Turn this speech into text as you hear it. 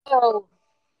Hello.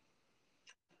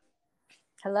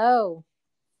 Hello.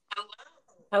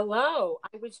 Hello.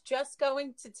 I was just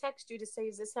going to text you to say,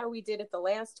 is this how we did it the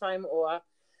last time or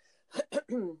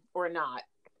or not?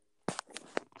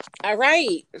 All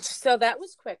right. So that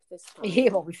was quick this Yeah,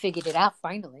 time. well, we figured it out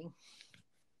finally.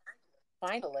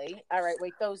 Finally. All right.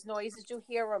 Wait, those noises you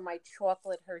hear are my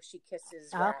chocolate Hershey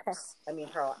Kisses Okay. wraps. I mean,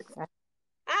 her.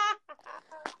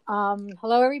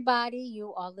 Hello everybody.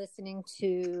 You are listening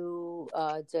to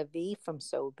Davi from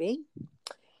Sobe.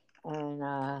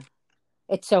 And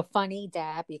it's so funny,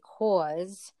 Dad,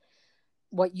 because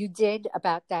what you did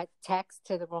about that text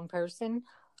to the wrong person,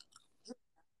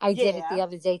 I did it Yeah. the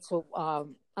other day to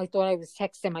I thought I was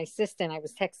texting my sister and I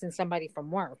was texting somebody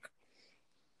from work.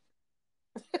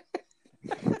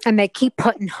 And they keep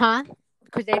putting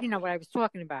because they didn't know what I was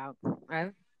talking about,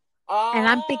 right? And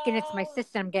I'm thinking it's my Oh,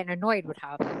 sister. I'm getting annoyed with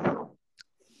her.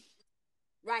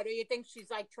 right. Or you think she's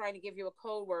like trying to give you a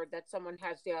code word that someone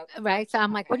has the. Right. So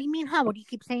I'm like, what Okay. do you mean, huh? What do you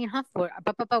keep saying, huh, for?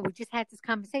 But we just had this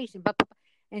conversation. But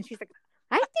and she's like,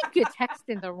 I think you're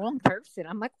texting the wrong person.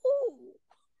 I'm like,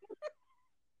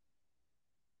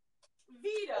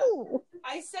 Vita, ooh.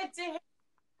 I said to him,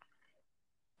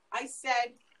 I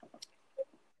said,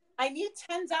 I need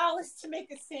 $10 to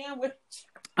make a sandwich.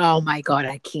 Oh my God,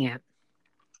 I can't.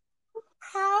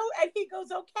 How? And he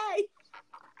goes, okay.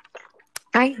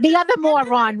 The other And then I'm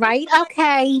moron, right? thinking, like,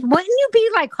 Okay. Wouldn't you be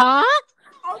like, huh?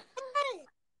 okay.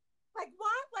 Like,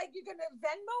 what? Like, you're going to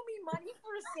Venmo me money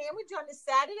for a sandwich on a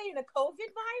Saturday in a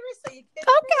COVID virus? Are you kidding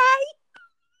me? Okay.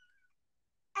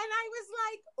 And I was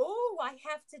like, oh, I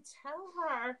have to tell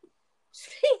her. She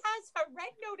has her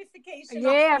red notification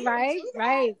on. Yeah, You don't right, do that.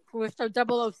 right. We're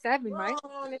so 007, right?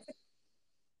 Wrong.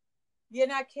 You're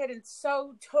not kidding.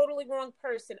 So totally wrong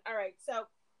person. All right. So,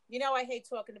 I hate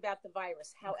talking about the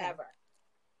virus. Okay. However,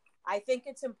 I think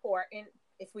it's important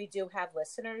if we do have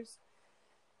listeners,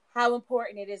 how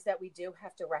important it is that we do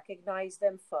have to recognize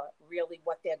them for really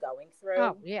what they're going Oh,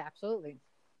 through. yeah, absolutely.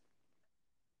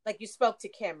 Like you spoke to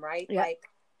Kim, right? Yeah. Like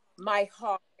my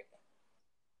heart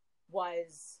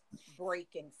was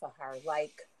breaking for her.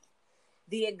 Like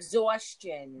the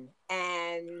exhaustion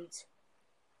and,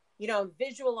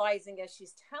 visualizing as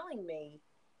she's telling me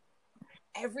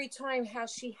every time how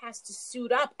she has to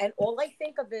suit up. And all I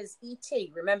think of is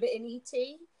E.T. Remember in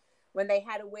E.T.? When they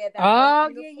had to wear that white Oh,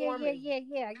 uniform and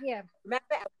yeah. remember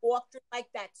I walked through like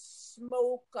that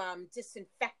smoke,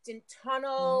 disinfectant Mm-hmm.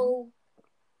 tunnel.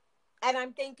 And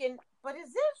I'm thinking, but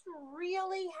is this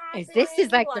really This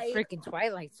is happening? like the Like freaking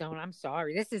Twilight Zone. I'm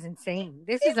sorry. This is insane.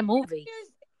 This is it a movie. is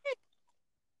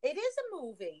it is a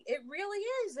movie. It really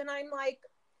is. And I'm like,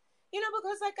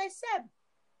 because like I said,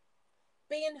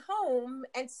 being home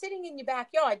and sitting in your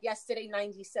backyard yesterday,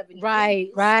 97 Right,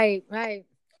 degrees. right.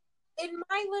 In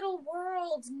my little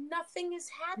world, nothing is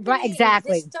Right, happening. This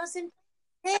exactly. doesn't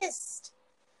exist.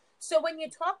 So when you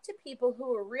talk to people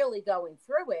who are really going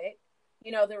through it,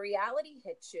 the reality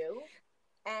hits you.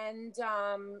 And,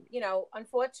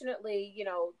 unfortunately,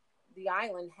 the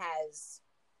island has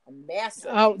a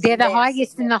Oh, they're the massive,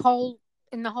 highest in the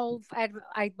whole.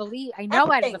 I believe I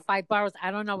know out of the everything. five boroughs.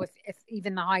 I don't know if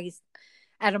even the highest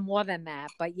out of more than that,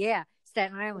 but yeah,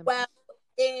 Staten Island. Well,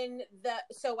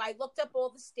 so I looked up all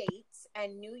the states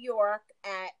and New York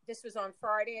this was on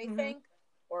Friday, I Mm-hmm. think,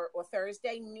 or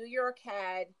Thursday. New York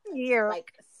had Europe.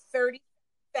 like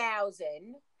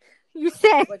 30,000. You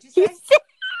said. What'd you You say? said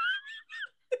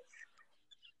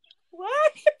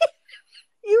What?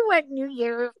 you went New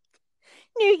York.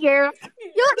 New York.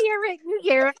 You'll hear it. New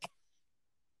York.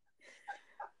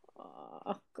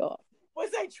 Oh God.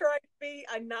 Was I trying to be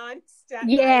a non-Staten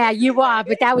Yeah, Islander? you Is that are,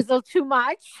 but it? that was a little too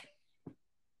much.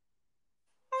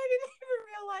 I didn't even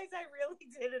realize I really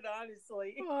did it,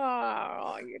 honestly.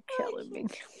 Oh, you're killing me.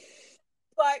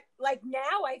 But like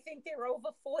now, I think there are over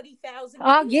 40,000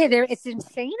 Oh yeah, it's cases.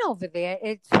 insane over there.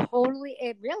 It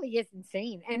really is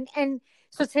insane. And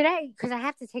so today, because I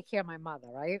have to take care of my mother,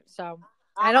 right? So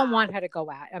I don't Ah, want her to go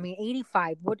out. I mean,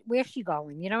 85. Where's she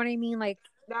going? You know what I mean? Like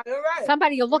no, you're right.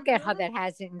 somebody will look at her Mm-hmm. that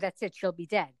has it, and that's it. She'll be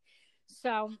dead.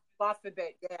 So God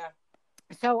forbid, yeah.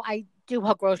 so I do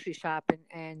her grocery shopping,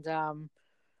 and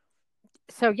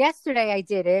so yesterday I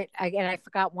did it, and I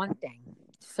forgot one thing.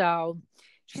 So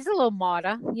she's a little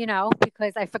martyr,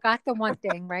 because I forgot the one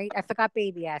thing, right? I forgot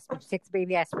baby aspirin. She takes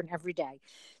baby aspirin every day.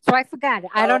 So I forgot it.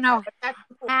 I don't Okay, know but that's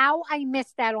how I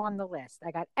missed that on the list.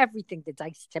 I got everything, the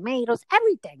diced tomatoes,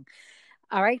 everything.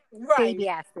 All right. right. Baby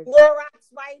aspirin.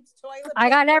 Clorox wipes, toilet I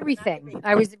got paper, but not the everything. baby.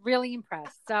 I was really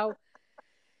impressed. So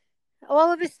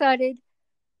all of a sudden,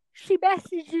 she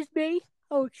messages me.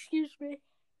 Oh, excuse me.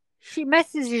 She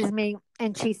messages me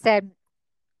and she said,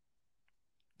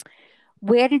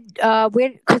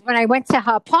 because when I went to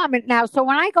her apartment now, so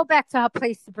when I go back to her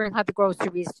place to bring her the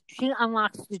groceries, she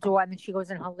unlocks the door and then she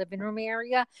goes in her living room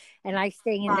area, and I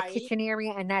stay in the Right. kitchen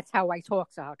area, and that's how I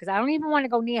talk to her because I don't even want to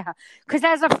go near her. Because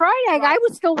as of Friday, I Right.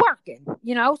 was still working,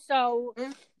 so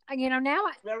Mm. now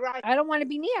You're right. I don't want to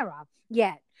be near her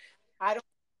yet. I don't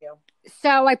know.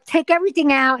 So I take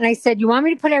everything out, and I said, "You want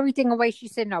me to put everything away?" She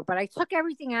said, "No," but I took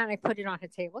everything out and I put it on her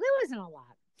table. There wasn't a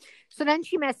lot. So then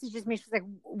she messages me. She's like,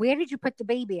 "Where did you put the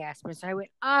baby aspirin?" So I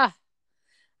went, "Ah."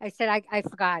 I said, I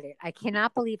forgot it. I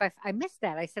cannot believe I missed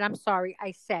that. I said, "I'm sorry."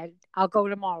 I said, "I'll go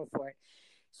tomorrow for it."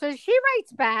 So she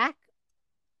writes back,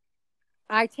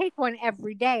 "I take one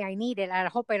every day. I need it. I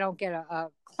hope I don't get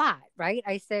a clot," right?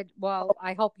 I said, "Well,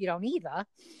 I hope you don't either."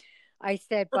 I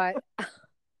said, "But,"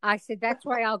 I said, "that's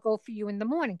why I'll go for you in the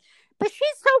morning." But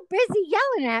she's so busy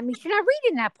yelling at me. She's not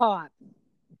reading that part.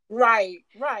 Right.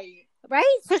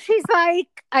 Right? So she's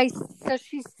like, so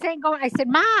she's saying, going, I said,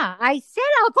 "Ma," I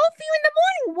said, "I'll go for you in the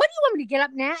morning. What do you want me to get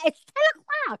up now? It's 10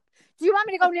 o'clock. Do you want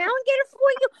me to go now and get it for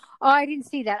you?" Oh, I didn't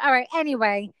see that. All right.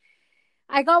 Anyway,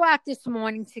 I go out this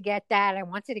morning to get that. I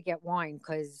wanted to get wine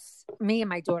because me and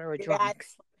my daughter are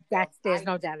drunks. There's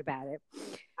no doubt about it.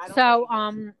 So,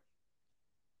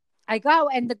 I go,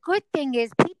 and the good thing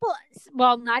is people,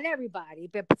 well, not everybody,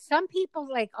 but some people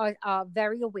are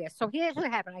very aware. So here's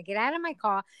what happened. I get out of my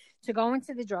car to go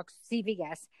into the drug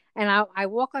CVS, and I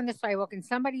walk on the sidewalk, and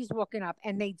somebody's walking up,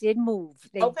 and they did move.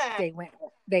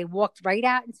 They walked right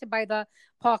out into by the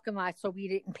parking lot, so we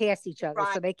didn't pass each other.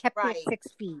 So they kept their 6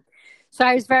 feet. So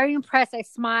I was very impressed. I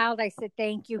smiled. I said,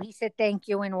 "Thank you." He said, "Thank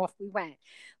you," and off we went.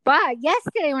 But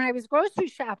yesterday when I was grocery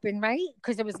shopping, right,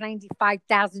 because it was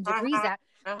 95,000 degrees out,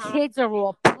 kids are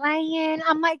all playing.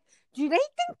 I'm like, do they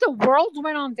think the world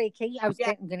went on vacation? I was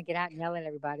going to get out and yell at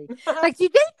everybody. Like, do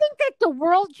they think that the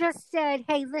world just said,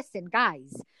 "Hey, listen,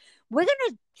 guys, we're going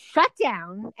to shut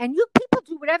down and you people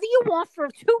do whatever you want for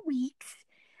 2 weeks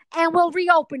and we'll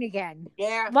reopen again"?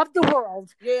 Yeah. Love the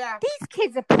world. Yeah. These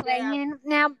kids are playing.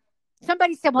 Yeah. Now,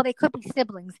 somebody said, "Well, they could be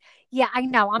siblings." Yeah, I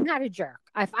know. I'm not a jerk.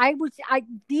 If I was,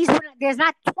 there's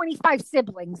not 25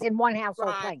 siblings in one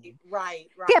household playing. Right.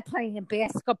 They're playing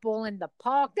basketball in the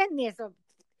park. Then there's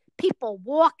people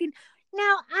walking.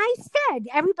 Now, I said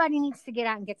everybody needs to get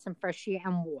out and get some fresh air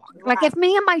and walk. Right. Like if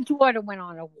me and my daughter went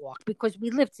on a walk because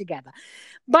we live together.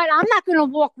 But I'm not going to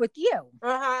walk with you.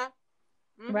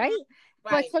 Mm-hmm. Right?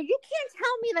 But so you can't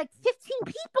tell me like 15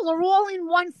 people are all in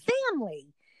one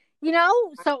family.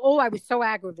 So, I was so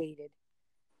aggravated.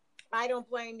 I don't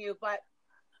blame you, but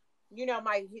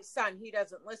my son, he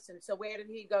doesn't listen. So where did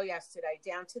he go yesterday?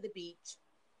 Down to the beach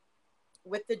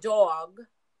with the dog.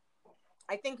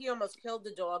 I think he almost killed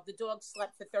the dog. The dog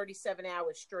slept for 37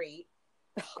 hours straight.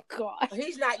 Oh, God.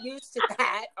 He's not used to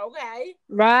that. Okay.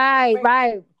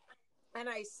 Right. And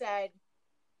I said,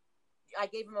 I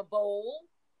gave him a bowl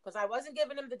because I wasn't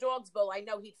giving him the dog's bowl. I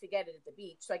know he'd forget it at the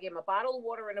beach. So I gave him a bottle of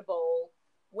water and a bowl.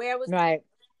 Where was the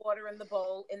water in the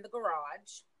bowl? In the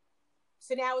garage.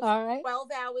 So now it's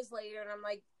 12 hours later, and I'm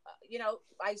like,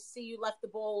 I see you left the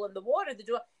bowl in the water. The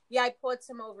door. Yeah, I poured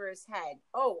some over his head.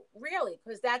 Oh, really?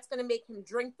 Because that's going to make him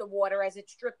drink the water as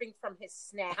it's dripping from his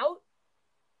snout.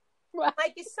 Right.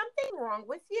 Like, is something wrong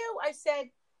with you? I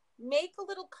said, make a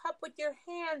little cup with your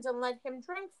hands and let him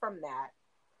drink from that.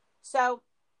 So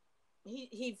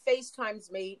he FaceTimes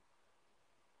me,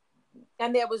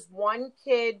 and there was one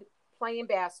kid playing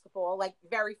basketball, like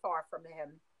very far from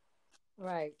him.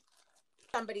 Right.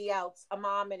 Somebody else, a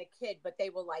mom and a kid, but they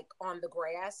were like on the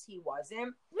grass. He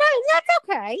wasn't. Right, that's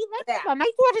okay. That's fun.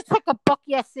 My daughter took a book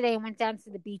yesterday and went down to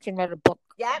the beach and read a book.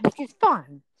 Yeah, which is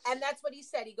fun. And that's what he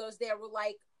said. He goes, there were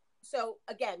like, so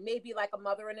again, maybe like a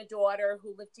mother and a daughter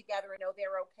who live together and know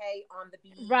they're okay on the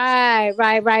beach. Right.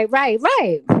 But for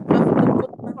the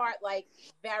most part, like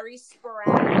very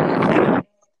sporadic.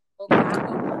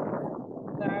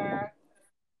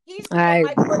 He's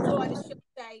my poor daughter. She'll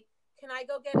say, "Can I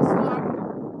go get a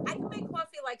Starbucks? I can make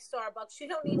coffee like Starbucks. You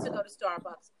don't need to go to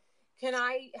Starbucks. Can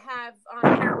I have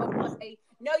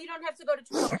no, you don't have to go to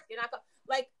Chipotle. You're not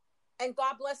and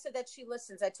God bless her that she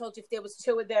listens. I told you if there was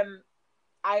two of them,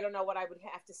 I don't know what I would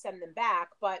have to send them back,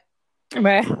 but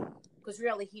because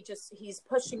really he's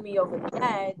pushing me over the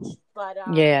edge. But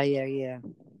yeah.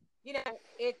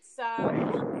 It's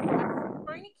I'm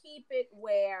trying to keep it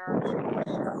where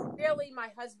really my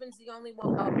husband's the only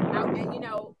one out,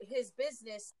 and his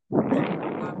business,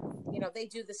 they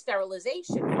do the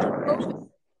sterilization.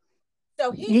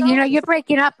 So you're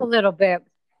breaking up a little bit.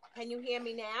 Can you hear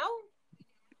me now?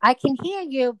 I can hear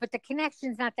you, but the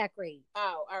connection's not that great.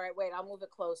 Oh, all right. Wait, I'll move it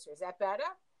closer. Is that better?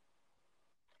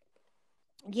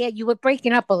 Yeah, you were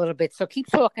breaking up a little bit, so keep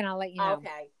talking. I'll let you know.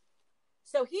 Okay.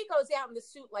 So he goes out in the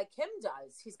suit like Kim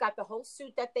does. He's got the whole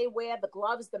suit that they wear, the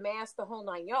gloves, the mask, the whole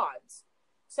 9 yards.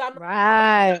 So I'm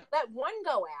right. Let one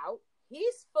go out.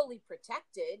 He's fully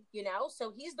protected,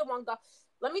 so he's the one go.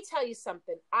 Let me tell you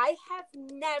something. I have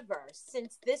never,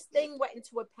 since this thing went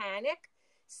into a panic,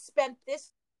 spent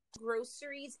this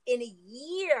groceries in a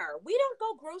year. We don't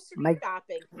go grocery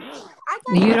shopping.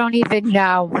 You don't even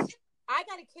know. I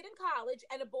got a kid in college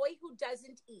and a boy who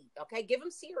doesn't eat. Okay, give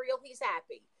him cereal. He's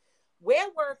happy.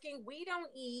 We're working. We don't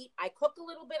eat. I cook a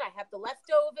little bit. I have the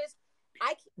leftovers.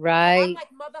 I'm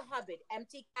like Mother Hubbard.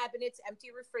 Empty cabinets, empty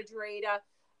refrigerator.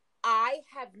 I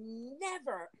have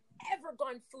never, ever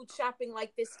gone food shopping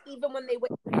like this, even when they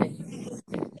went.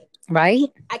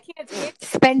 Right? I can't stand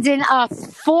spending a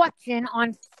fortune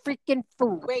on freaking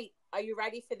food. Wait, are you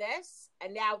ready for this?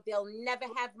 And now they'll never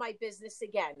have my business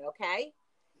again, okay?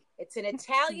 It's an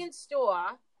Italian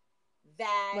store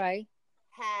that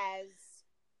has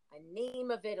a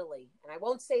name of Italy. And I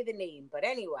won't say the name, but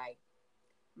anyway.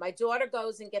 My daughter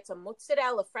goes and gets a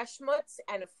mozzarella, fresh mozz,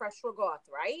 and a fresh ragoutte,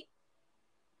 right?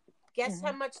 Guess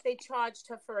how much they charged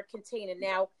her for a container.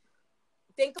 Now,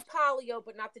 think of Polly-O,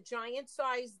 but not the giant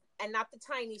size and not the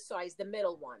tiny size, the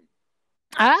middle one.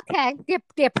 Okay.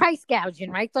 They're price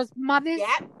gouging, right? Those mothers?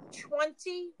 Yep.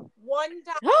 $21.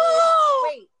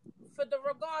 Wait, for the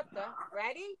regatta,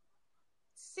 ready?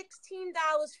 $16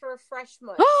 for a fresh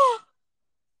mozz.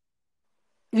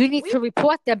 You need to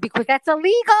report them because that's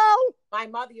illegal. My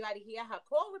mother, you had to hear her.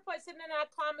 Call report. I said, no,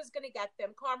 Karma's going to get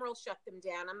them. Karma will shut them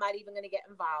down. I'm not even going to get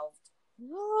involved.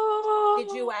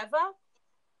 Did you ever?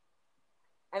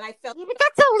 And I felt... Yeah, but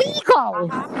that's illegal.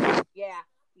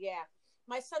 Yeah.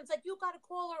 My son's like, you got to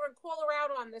call her and call her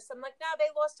out on this. I'm like, no,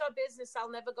 they lost our business. I'll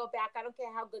never go back. I don't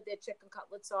care how good their chicken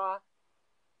cutlets are.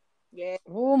 Yeah.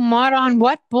 Oh, mud on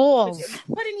what balls?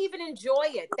 You couldn't even enjoy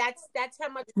it. That's how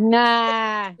much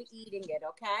eating it,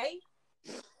 okay?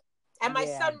 And my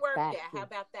son worked there. How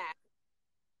about that?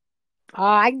 Oh,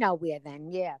 I know where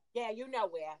then, yeah. Yeah, you know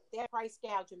where. They're price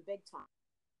gouging big time.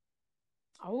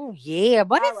 Oh, yeah.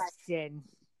 What a sin.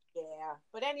 Yeah.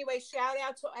 But anyway, shout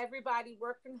out to everybody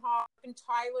working hard and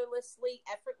tirelessly,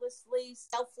 effortlessly,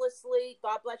 selflessly.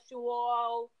 God bless you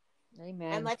all.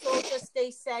 Amen. And let's all just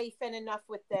stay safe and enough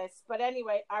with this. But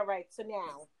anyway, all right. So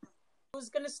now, who's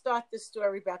going to start this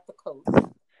story about the coat?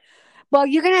 Well,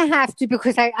 you're going to have to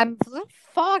because I'm a little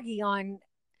foggy on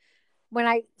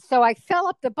so I fell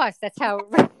up the bus. That's how.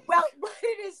 Well, what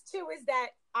it is too is that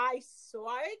I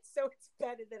saw it, so it's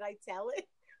better that I tell it.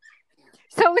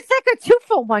 So it's like a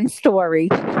 2-for-1 story.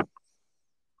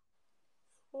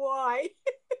 Why?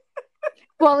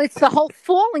 Well, it's the whole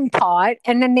falling part,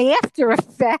 and then the after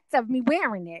effect of me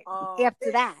wearing it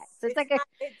after that. So it's like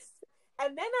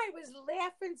and then I was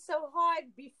laughing so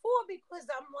hard before because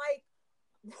I'm like,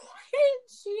 why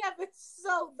didn't she ever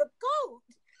sew the coat?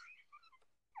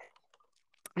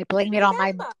 I blame it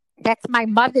on that's my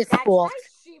mother's fault. Right.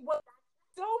 She was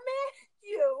so mad at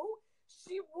you.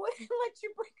 She wouldn't let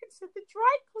you bring it to the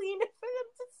dry cleaner for them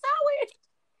to sew it.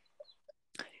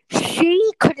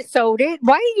 She could have sewed it.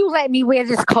 Why did you let me wear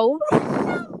this coat? With the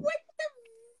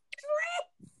dress.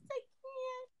 I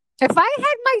can't. If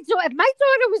my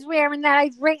daughter was wearing that,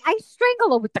 I'd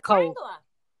strangle her with the coat.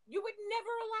 You would never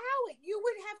allow it. You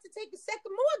would have to take a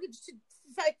second mortgage to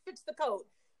fix the coat.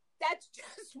 That's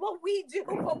just what we do,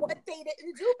 but what they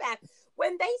didn't do back.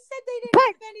 When they said they didn't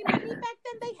have any money back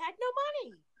then, they had no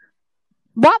money.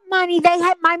 What money? They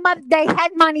had they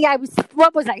had money.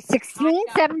 What was I, 16,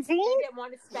 17? They didn't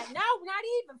want to spend. No, not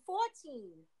even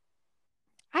 14.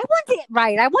 I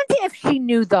wonder if she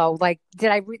knew though. Like, did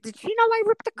she know I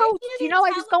ripped the coat? Did she know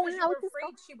I was going out with this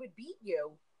coat? She would beat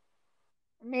you.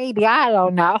 Maybe, I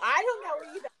don't know. I don't know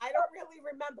either. I don't really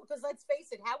remember because let's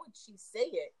face it, how would she say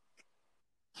it?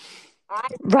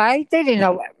 Right? They didn't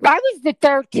know. I was the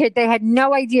third kid. They had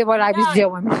no idea what I was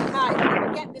doing.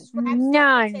 None.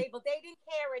 None. They didn't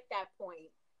care at that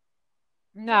point.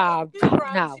 No. You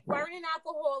weren't an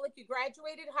alcoholic. You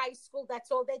graduated high school.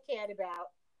 That's all they cared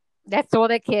about. That's all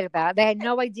they cared about. They had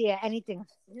no idea anything.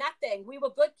 Nothing. We were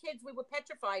good kids. We were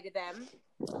petrified of them.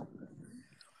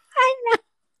 I know.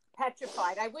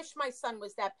 Petrified. I wish my son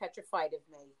was that petrified of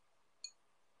me.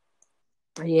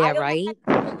 Yeah, right.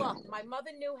 Look, my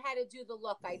mother knew how to do the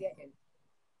look. I didn't.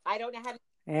 I don't know how to.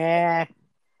 Yeah.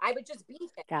 I would just beat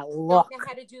him. That look. I don't know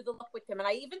how to do the look with him, and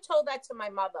I even told that to my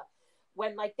mother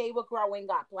when, like, they were growing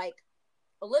up. Like,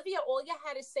 Olivia, all you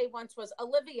had to say once was,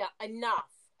 "Olivia,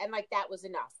 enough," and like that was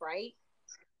enough, right?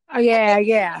 Oh yeah,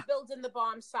 yeah. She was building the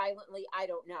bomb silently. I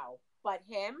don't know, but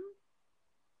him.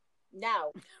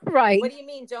 No. Right. What do you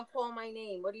mean? Don't call my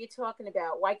name. What are you talking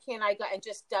about? Why can't I go? And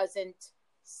just doesn't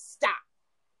stop.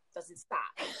 Doesn't stop.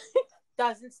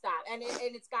 Doesn't stop. And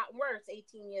it's gotten worse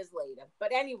 18 years later.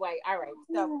 But anyway, all right.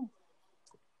 So,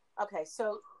 okay.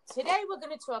 So today we're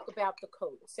going to talk about the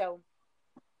coat. So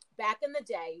back in the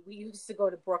day, we used to go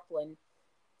to Brooklyn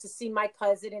to see my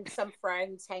cousin and some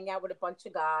friends, hang out with a bunch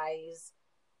of guys.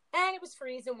 And it was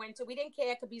freezing winter. We didn't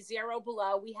care. It could be 0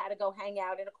 below. We had to go hang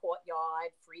out in a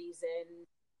courtyard, freezing.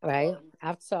 Right,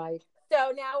 outside.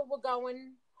 So now we're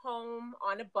going home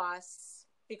on a bus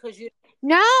because you...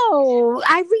 No,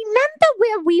 I remember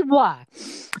where we were.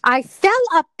 I fell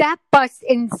up that bus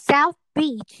in South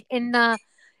Beach in the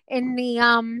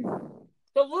The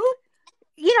loop?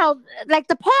 You know, like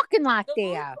the parking lot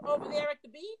there. Over there at the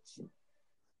beach?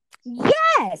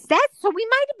 Yes, so we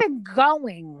might have been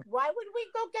going. Why would we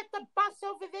go get the bus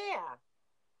over there?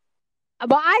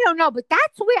 Well, I don't know, but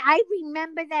that's where I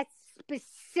remember that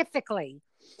specifically.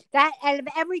 That out of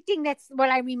everything, that's what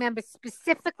I remember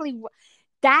specifically.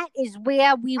 That is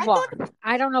where we were.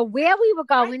 I don't know where we were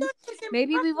going.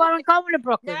 Maybe we weren't going to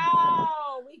Brooklyn.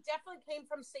 No, we definitely came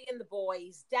from seeing the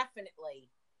boys. Definitely.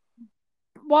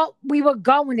 Well, we were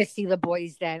going to see the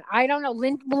boys then. I don't know.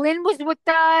 Lynn was with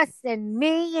us and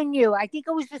me and you. I think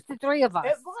it was just the three of us.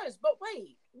 It was, but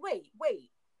wait.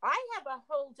 I have a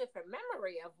whole different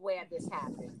memory of where this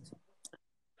happened.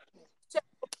 So,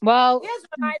 well,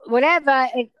 whatever.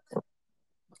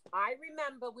 I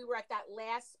remember we were at that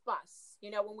last bus,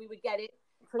 you know, when we would get it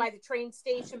by the train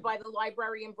station, by the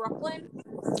library in Brooklyn.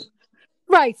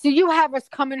 Right. So you have us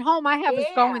coming home. I have us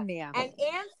going there. And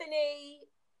Anthony...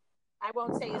 I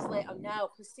won't say his last. Oh no,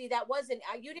 because see, that wasn't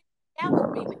you didn't out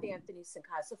with me with Anthony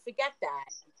Sinkai, so forget that.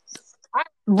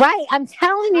 Right, I'm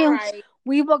telling you,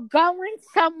 we were going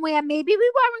somewhere. Maybe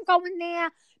we weren't going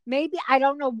there. Maybe I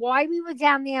don't know why we were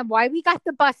down there, why we got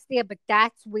the bus there, but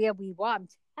that's where we were. I'm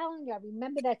telling you, I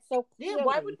remember that so clearly. Yeah,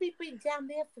 why would we be down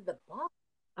there for the bus?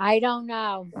 I don't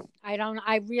know.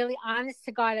 I really, honest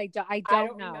to God, I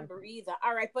don't know. Remember either.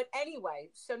 All right, but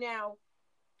anyway, so now.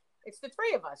 It's the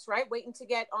three of us, right? Waiting to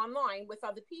get online with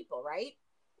other people, right?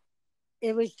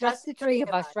 It was just the three of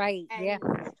us, right? And yeah.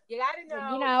 You got to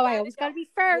know. I always got to be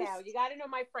first. Yeah, you got to know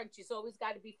my friend. She's always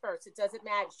got to be first. It doesn't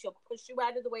matter. She'll push you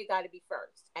out of the way. Got to be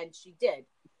first. And she did.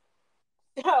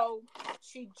 So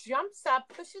she jumps up,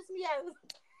 pushes me out.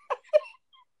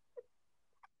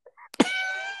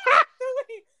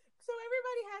 So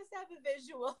everybody has to have a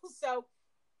visual. So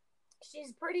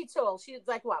she's pretty tall. She's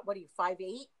like, what are you,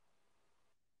 5'8"?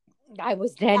 I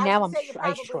was then. Now I'm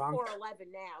I shrunk.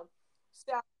 4'11" now.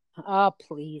 So, oh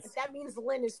please. That means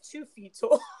Lynn is 2 feet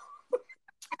tall.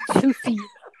 2 feet.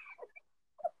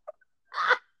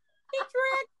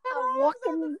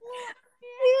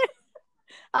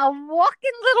 A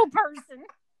walking little person.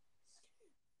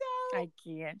 So I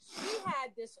can't. She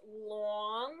had this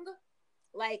long,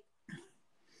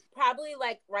 probably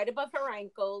right above her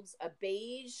ankles, a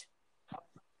beige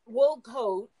wool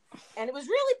coat, and it was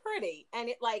really pretty. And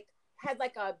it had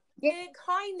a big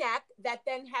high neck that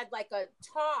then had a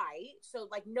tie, so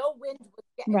no wind was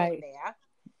getting in there.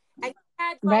 And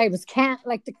had it was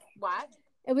what?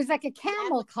 It was like a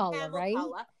camel color, right?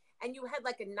 Color. And you had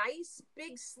a nice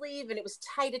big sleeve, and it was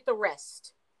tight at the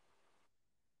wrist.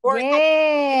 Or it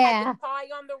had the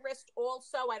tie on the wrist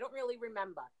also. I don't really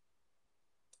remember.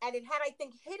 And it had, I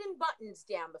think, hidden buttons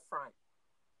down the front.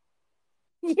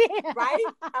 Yeah. Right?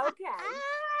 Okay.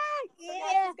 Yeah. So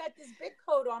now she's got this big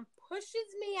coat on,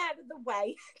 pushes me out of the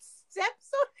way, steps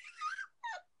on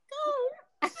the coat,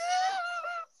 as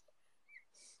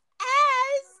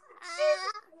she's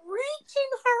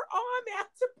reaching her arm out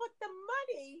to put the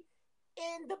money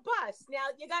in the bus.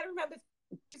 Now, you got to remember,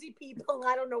 busy people,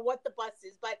 I don't know what the bus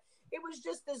is, but it was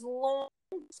just this long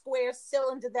square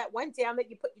cylinder that went down that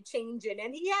you put your change in,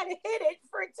 and he had to hit it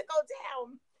for it to go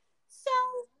down. So,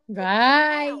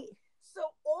 right. So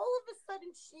all of a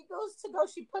sudden she goes to go,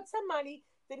 she puts her money.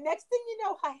 The next thing you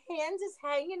know, her hand is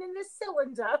hanging in the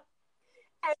cylinder,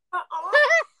 and her arm,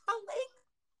 her leg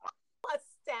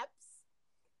steps,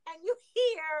 and you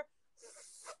hear,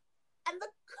 and the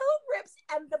coat rips,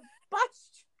 and the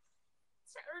bus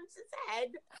turns his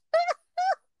head.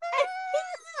 And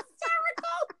he's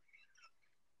hysterical.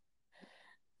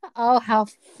 Oh, how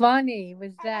funny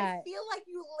was that? I feel like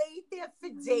you laid there for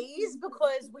days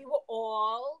because we were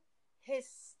all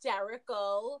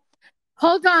hysterical.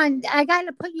 Hold on. I got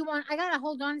to put you on. I got to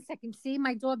hold on a second. See,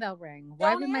 my doorbell ring.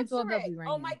 Why would my doorbell be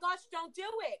ringing? Oh, my gosh, don't do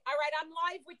it. All right, I'm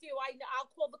live with you. I'll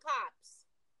call the cops.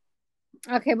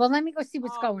 Okay, well, let me go see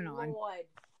what's going on. Lord.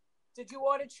 Did you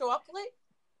order chocolate?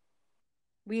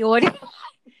 We ordered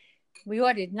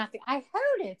nothing. I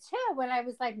heard it, too, when I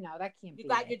was like, no, that can't be You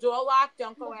got your door locked?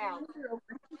 Don't go out.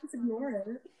 just ignore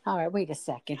it. All right, wait a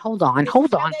second. Hold on.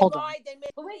 Hold on.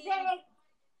 Who is it?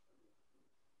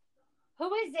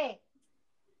 Who is it?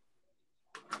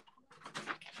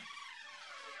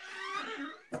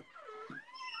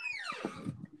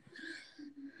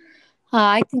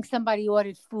 I think somebody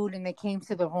ordered food and they came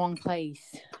to the wrong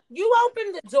place. You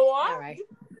opened the door. All right.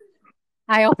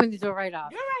 I opened the door right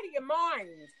off. You're out of your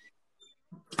mind.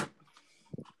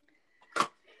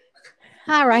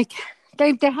 All right.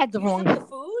 They had the wrong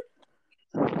food.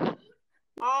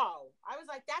 Oh, I was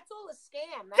like, that's all a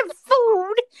scam. That's the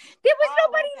food. There was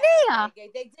nobody there. Okay.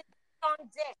 They did it on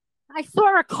dick. I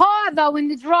saw a car though in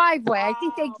the driveway. I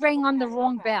think they rang on the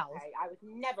wrong bell. Okay. I would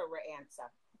never answer.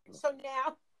 So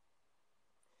now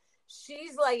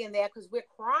she's laying there because we're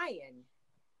crying.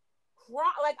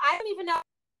 Like I don't even know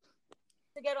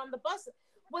to get on the bus.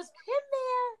 Was Kim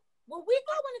there? Were we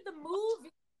going to the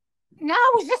movie? No,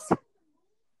 it was just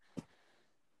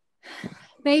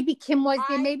maybe Kim was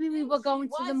there. Maybe we were going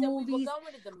to the movies. We were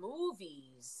going to the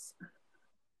movies.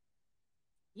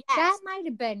 Yes. That might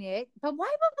have been it. But why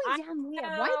were we down there?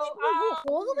 Why did we walk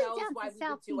all the way down to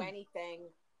South Beach? Do anything.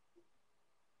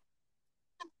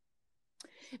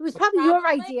 It was probably your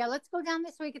idea. Let's go down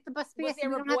this way, get the bus fast. Was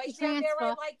there a boy down there I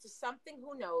liked? Something?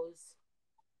 Who knows?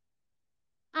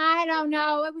 I don't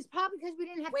know. It was probably because we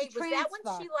didn't have to transfer. Wait, was that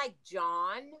when she liked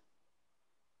John?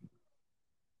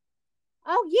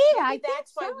 Oh, yeah. Maybe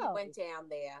that's why we went down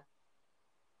there.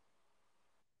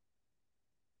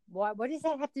 What does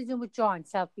that have to do with John,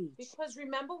 South Beach? Because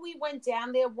remember we went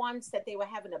down there once that they were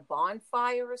having a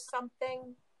bonfire or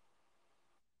something?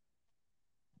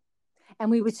 And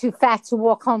we were too fat to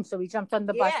walk home, so we jumped on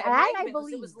the bus. Yeah, I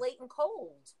believe it was late and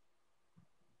cold.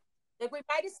 Like we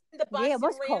might have seen the bus and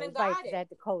ran and got it. They had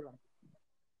the coat on.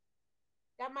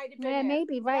 That might have been it.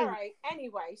 Maybe, right. All right.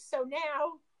 Anyway, so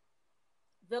now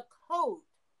the coat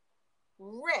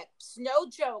rips, no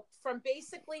joke, from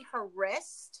basically her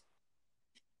wrist.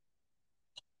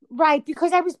 Right,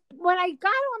 because when I got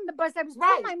on the bus, I was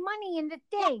putting my money in the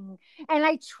thing, and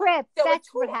I tripped. So that's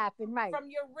what happened, right? From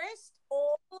your wrist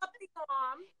all up the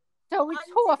arm. So it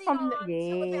tore from the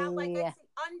about, like, I see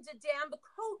under down the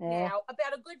coat now,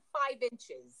 about a good 5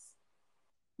 inches.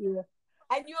 Yeah.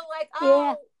 And you're like,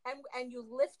 oh, and you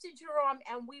lifted your arm,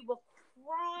 and we were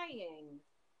crying.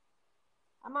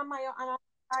 I'm on my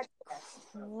podcast.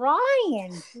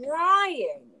 Crying.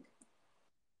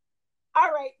 All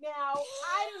right, now,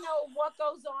 I don't know what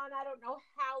goes on. I don't know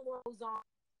how long goes on.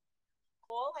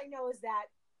 All I know is that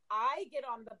I get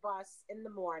on the bus in the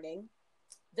morning.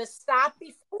 The stop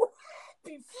before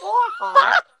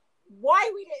her.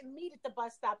 Why we didn't meet at the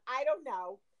bus stop, I don't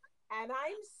know. And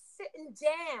I'm sitting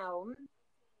down,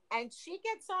 and she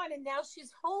gets on, and now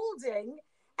she's holding.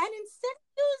 And instead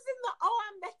of using the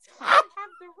arm that doesn't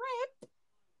have the rip,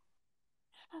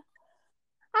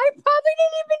 I probably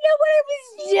didn't even know what I was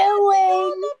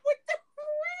doing. With the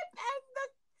rip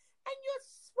and your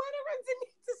sweater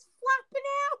underneath is flapping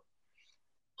out.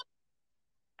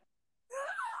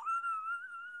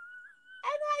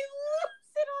 And I lose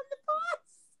it on the bus.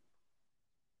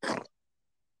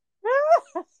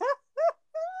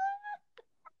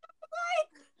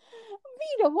 Like,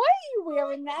 Vita, why are you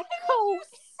wearing that coat?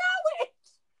 Sew it.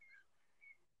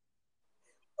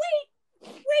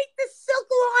 Wait, the silk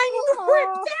lining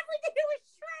ripped. Everything was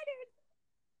shredded.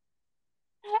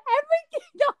 Everything,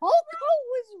 the whole coat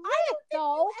was ripped. The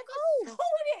whole coat.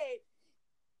 It.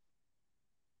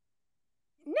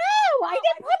 No, I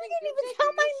probably didn't even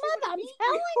tell my mother. I'm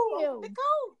telling you. The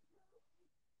coat.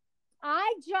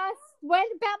 I just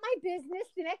went about my business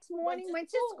the next morning, went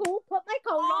to school, put my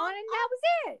coat on, and that was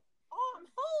it. Oh, I'm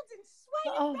holding,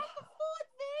 sweating back and forth,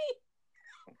 me.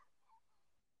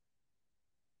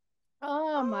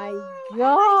 Oh my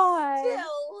God. I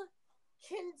still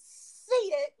can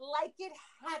see it like it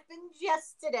happened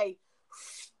yesterday.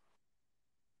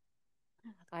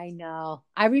 I know.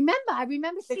 I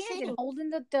remember standing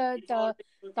holding the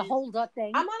hold up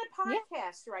thing. I'm on a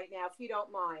podcast right now, if you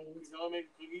don't mind.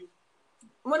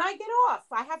 When I get off,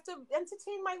 I have to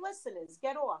entertain my listeners.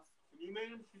 Get off.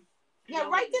 Yeah,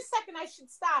 right this second I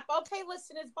should stop. Okay,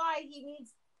 listeners, bye. He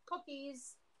needs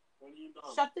cookies. When are you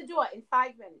done? Shut the door in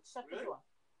 5 minutes. Shut the door.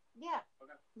 Yeah.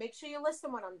 Okay. Make sure you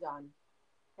listen when I'm done.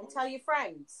 And tell your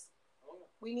friends. Okay.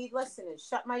 We need listeners.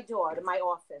 Shut my door to my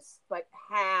office. But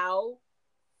how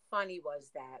funny was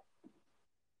that?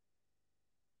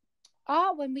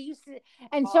 Oh, when we used to,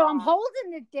 and so I'm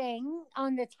holding the thing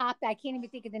on the top. I can't even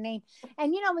think of the name.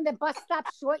 And you know, when the bus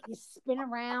stops short, you spin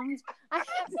around. I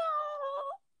have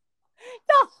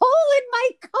the hole in my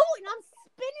coat, and I'm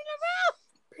spinning around.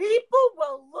 People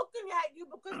were looking at you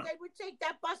because they would take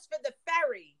that bus for the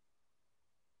ferry.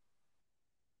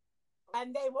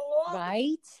 And they were all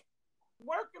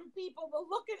working people were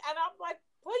looking, and I'm like,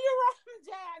 put your arm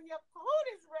down, your coat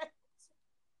is ripped.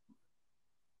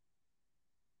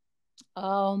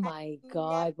 Oh my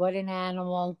God, what an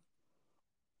animal.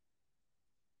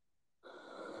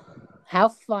 How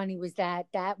funny was that?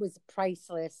 That was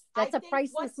priceless. That's a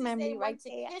priceless memory right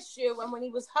there. To kiss you, and when he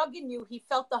was hugging you, he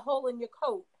felt the hole in your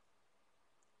coat.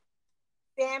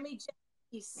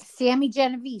 Sammy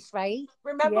Genovese, right?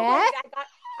 Remember when I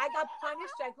got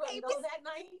punished? I couldn't go that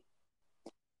night.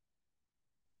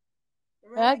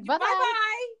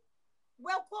 Bye-bye.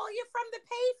 We'll call you from the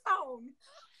payphone.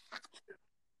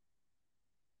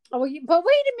 Oh, but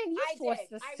wait a minute! You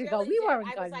forced us to go. We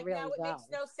weren't going to really go. It makes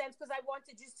no sense because I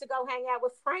wanted just to go hang out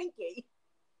with Frankie.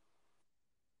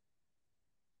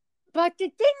 But the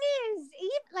thing is,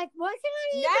 wasn't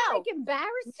I even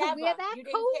embarrassed to wear that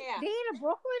coat there in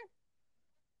Brooklyn?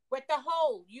 With the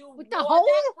hole. With the hole?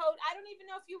 That coat. I don't even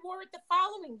know if you wore it the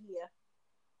following year.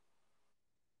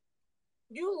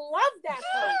 You loved that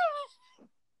coat.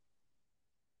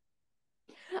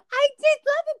 I did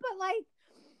love it, but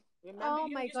remember, oh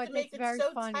my God, that's very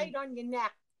funny. Tight on your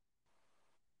neck.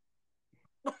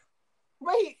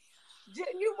 Wait,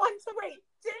 didn't you once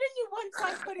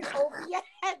I put it over your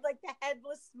head like the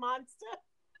headless monster?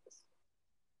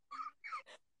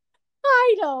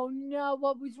 I don't know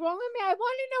what was wrong with me. I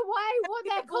want to know why I wore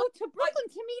that coat to Brooklyn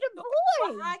to meet a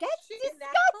boy. That's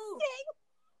disgusting.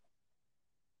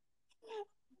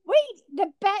 Wait,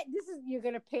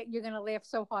 you're gonna laugh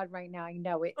so hard right now. I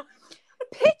know it.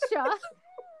 Picture.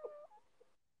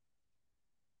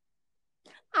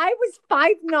 I was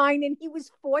 5'9" and he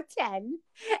was 4'10".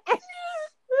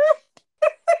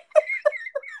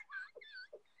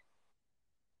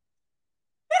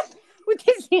 With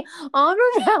his arm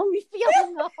around me,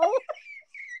 feeling the hole.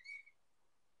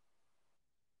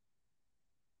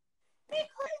 He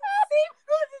couldn't see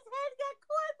because his head got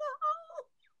caught in the hole.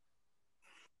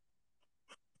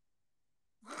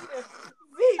 I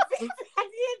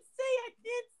can't see. I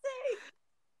can't see.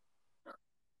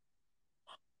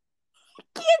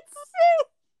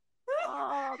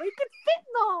 Oh, he could fit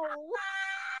in the hole.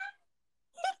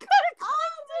 He could have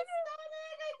climbed in it.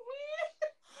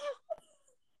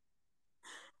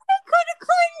 He could have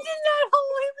climbed in that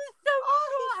hole. He was so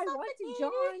short. I wanted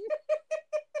John.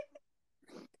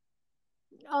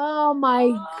 Oh my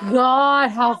God,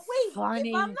 how funny.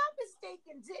 If I'm not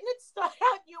mistaken, didn't it start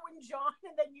out you and John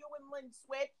and then you and Lynn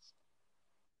switched?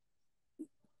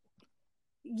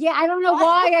 Yeah, I don't know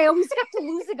why. I always have to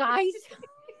lose the guys.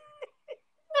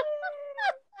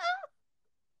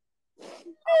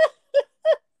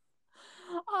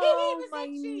 Oh, my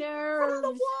nerves. On the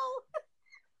wall.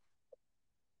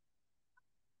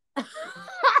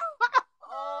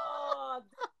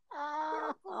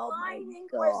 Oh my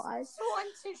God.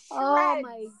 Oh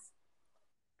my.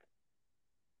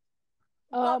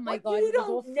 Oh my God. What you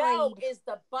don't know is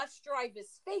the bus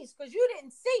driver's face because you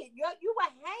didn't see it. You were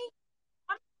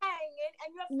hanging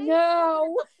and your face was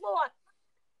on the floor.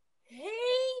 He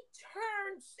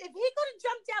turns. If he could have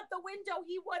jumped out the window,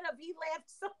 he would have. He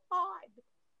laughed so hard.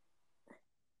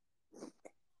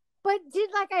 But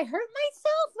I hurt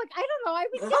myself? I don't know. I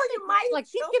was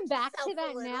thinking back to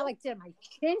that now. Did my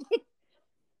chin hit?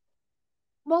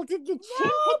 Well, did the chin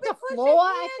hit the floor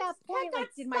at that point?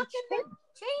 Did my chin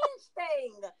change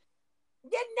thing?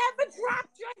 You never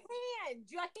dropped your hand.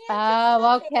 Your hand.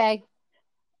 Oh, okay.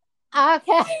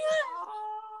 Okay.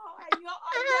 Oh, and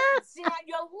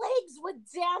your legs were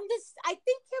down this. I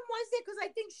think Kim was there because I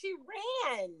think she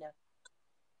ran.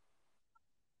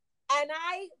 And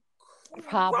I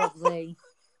probably.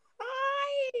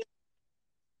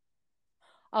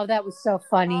 Oh, that was so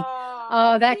funny.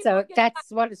 That's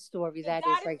what a story that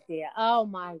is right there. Oh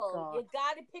my God. You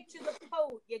gotta picture the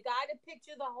coat. You gotta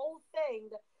picture the whole thing.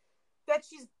 That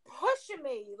she's pushing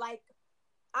me.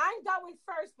 I'm going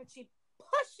first, but she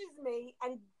pushes me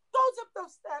and goes up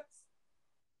those steps.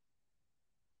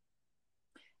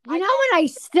 You know, and I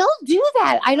still do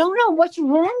that. I don't know what's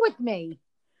wrong with me.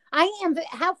 I am going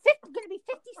to be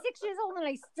 56 years old and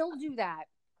I still do that.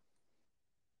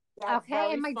 That's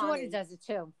okay, and my daughter does it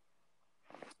too.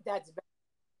 That's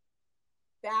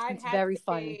very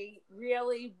funny. Be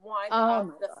really one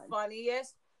of the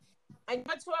funniest. And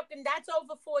you're talking, that's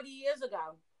over 40 years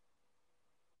ago.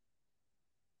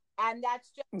 And that's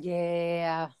just...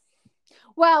 Yeah.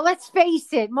 Well, let's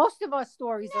face it. Most of our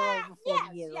stories are over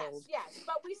 40 years old. Yes,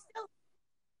 but we still...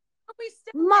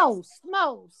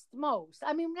 Most.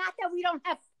 I mean, not that we don't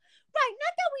have... Right,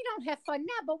 not that we don't have fun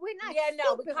now, but we're not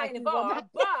we kind of are.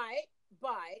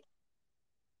 But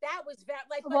that was very...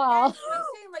 that's what I'm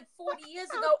saying, 40 years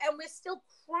ago, and we're still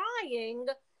crying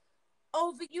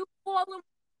over you falling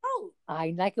out.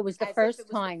 I like it was the as first if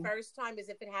it was time. The first time, as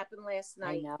if it happened last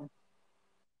night.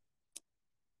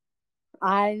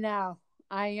 I know,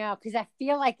 because I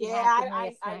feel like it happened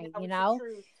last night. Know, you know, the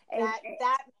truth.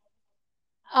 That.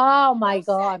 Oh my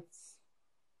God! Sense.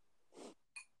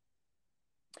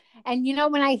 And you know,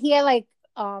 when I hear like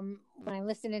when I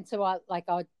listen into our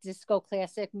disco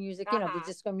classic music, you know, the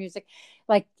disco music,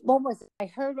 like what was I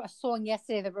heard a song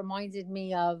yesterday that reminded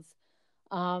me of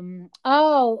it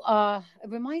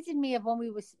reminded me of when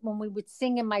we would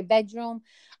sing in my bedroom.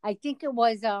 I think it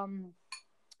was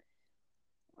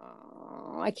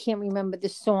I can't remember the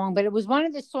song, but it was one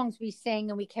of the songs we sang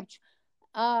and we kept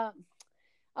oh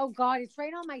God, it's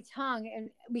right on my tongue and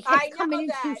we kept coming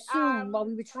in too soon while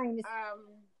we were trying to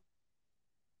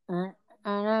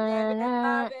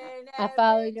I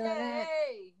follow you.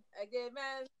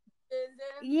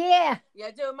 Yeah.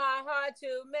 You do my heart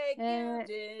to make you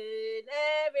did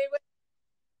everywhere.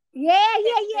 Yeah.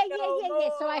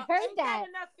 So I heard Ain't that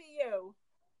enough for you?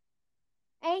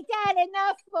 Ain't that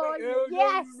enough for you?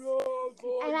 Yes.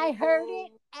 And I heard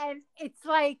it, and it's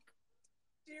like.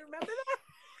 Do you remember that?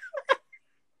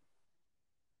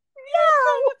 No.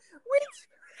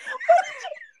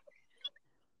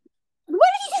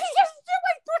 What did you just do?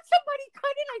 I thought somebody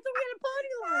cut in. I thought we had a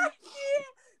party line. Yeah,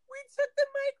 we took the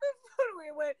microphone. We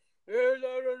went. Is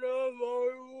that enough for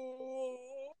you?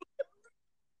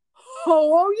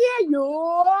 Oh yeah,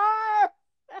 you're.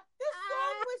 This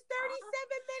song was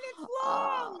 37 minutes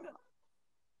long.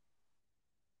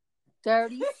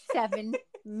 37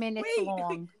 minutes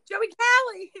long. Joey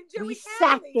Callie. We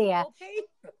sat there. Okay.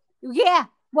 Yeah.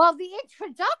 Well, the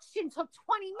introduction took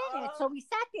 20 minutes, so we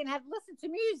sat there and had to listen to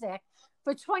music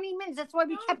for 20 minutes. That's why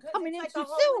we kept coming in too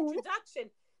soon. Introduction.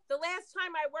 The last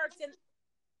time I worked in.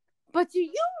 But do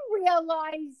you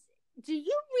realize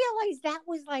that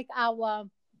was like our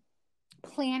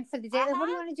plan for the day? Like, what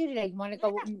do you want to do today? You want to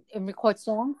go and record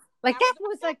songs? Like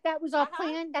that was our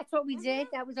plan. That's what we did.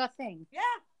 That was our thing. Yeah.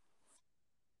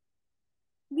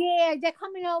 Yeah, they're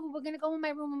coming over. We're gonna go in my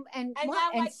room and sing.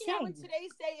 You know, in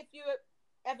today's day, if you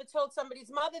ever told somebody's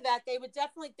mother that, they would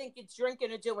definitely think you're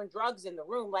drinking or doing drugs in the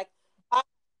room. Like,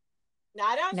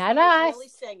 not us. Not us. Really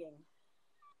singing.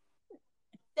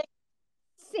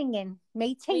 Singing.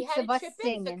 Made tapes of us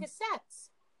singing. For cassettes.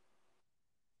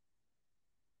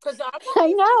 Because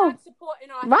I know. Not supporting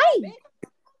our habit.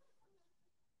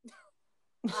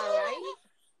 All right.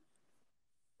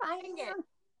 Sing it.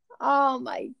 Oh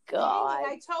my God.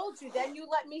 I told you. Then you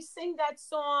let me sing that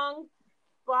song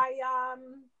by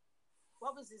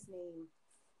what was his name?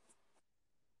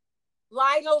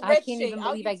 Lionel Richie. I can't even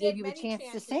believe I gave you a chance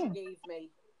to sing. You gave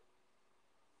me.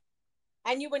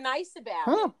 And you were nice about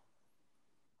it.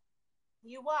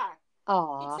 You are.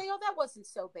 Oh. You'd say, "Oh, that wasn't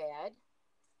so bad."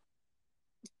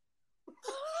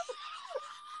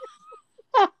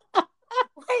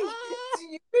 Wait, do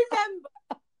you remember?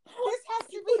 This has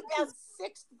to be about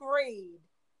 6th grade.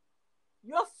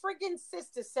 Your friggin'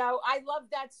 sister. So I love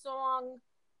that song,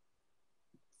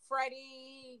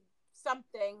 Freddie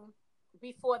something,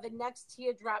 before the next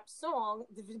teardrop falls.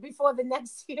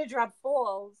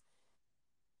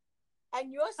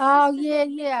 And your sister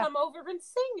come over and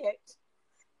sing it.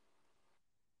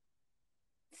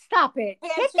 Stop it.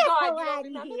 Get that hell out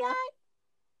of here.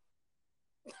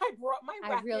 I brought my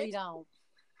record. I really don't.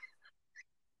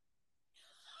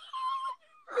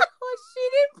 She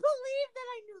didn't believe that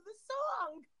I knew the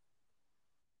song.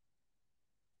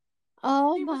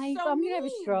 Oh my God, I'm going to have a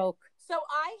stroke. So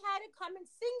I had to come and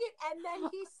sing it, and then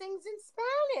he sings in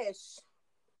Spanish.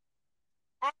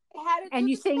 And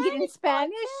you sing it in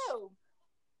Spanish?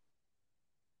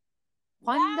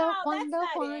 Cuando.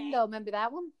 Remember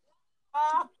that one?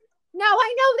 No,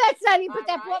 I know that's not it, but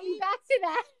that brought me back to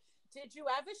that. Did you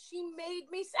ever? She made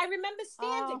me. I remember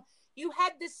standing. You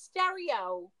had the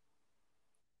stereo,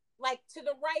 like to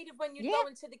the right of when you go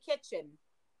into the kitchen.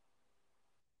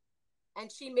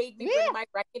 And she made me bring my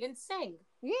record and sing.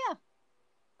 Yeah.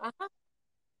 Uh-huh.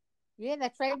 Yeah,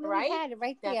 that's right. We had it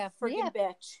right there. That friggin'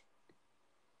 bitch.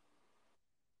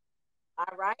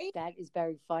 All right. That is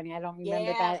very funny. I don't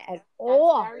remember that at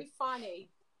all. That's very funny.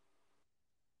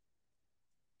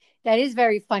 That is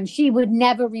very fun. She would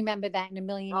never remember that in a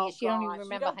million years. She don't even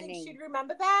remember her name. You don't think she'd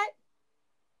remember that?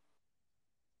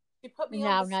 She put me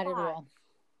on the spot. No, not at all.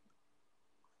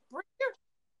 Bring your...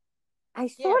 I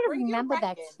sort of remember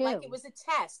that too. Like it was a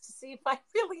test to see if I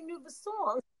really knew the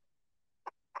song.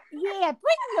 Yeah,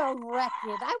 bring your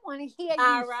record. I want to hear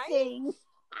you sing.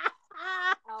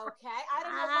 Okay. I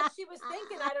don't know what she was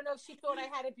thinking. I don't know if she thought I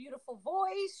had a beautiful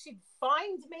voice. She'd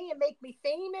find me and make me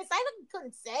famous. I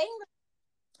couldn't sing.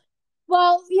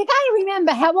 Well, you got to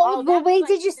remember how old. Well, wait,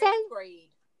 did you say? Grade.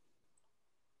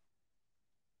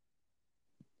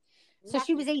 So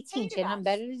she was 18. She had nothing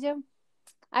better to do.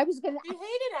 I was gonna. She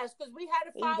hated us because we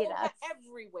had to follow her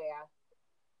everywhere.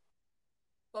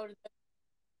 Go to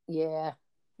yeah,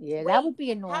 that would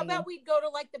be annoying. How about we'd go to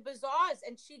like the bazaars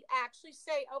and she'd actually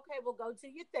say, "Okay, we'll go do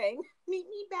your thing. Meet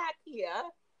me back here."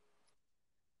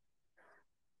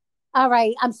 All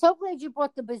right. I'm so glad you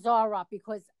brought the bazaar up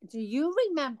because do you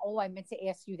remember? Oh, I meant to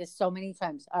ask you this so many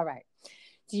times. All right.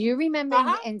 Do you remember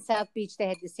in South Beach they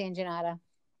had the San Gennaro?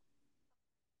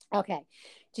 Okay.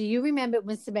 Do you remember it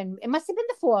must have been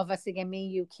the four of us again, me,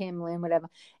 you, Kim, Lynn, whatever.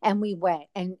 And we went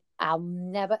and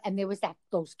and there was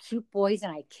those cute boys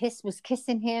and I was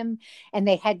kissing him and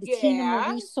they had the Tina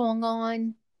Marie song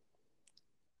on.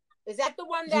 Is that the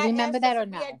one that you remember that or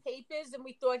not? We had papers and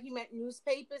we thought he meant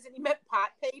newspapers and he meant pot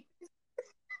papers?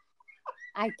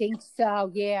 I think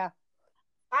so, yeah.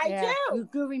 I do. You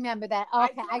do remember that.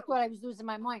 Okay, I thought I was losing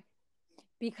my mind.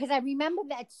 Because I remember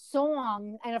that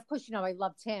song, and of course, I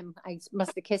loved him. I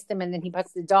must have kissed him, and then he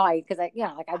must have died because I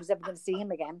was never going to see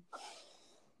him again.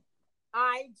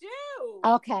 I do.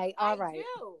 Okay, all right.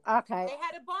 Do. Okay. They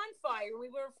had a bonfire, and we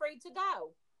were afraid to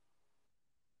go.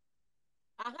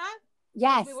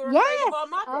 Yes. We were afraid of our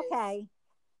mothers. Okay.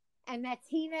 And that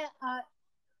Tina,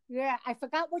 I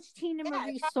forgot which Tina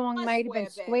Marie song might have been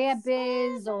Square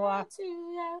Biz or.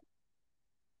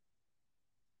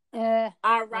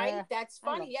 All right, that's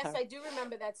funny. Yes, I do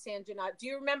remember that San Gennaro. Do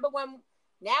you remember when?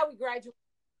 Now we graduated.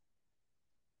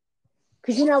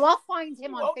 Because I'll find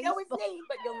him on Facebook. You won't know his name,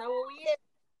 but you'll know who he is.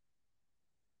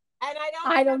 And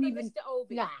I don't even Mr.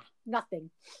 Obi. Nah, nothing.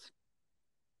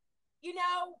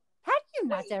 How do you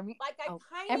not? Like I kind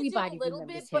of did a little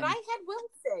bit, but I had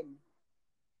Wilson.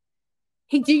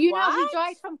 Do you know he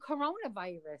died from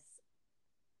coronavirus?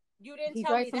 You didn't he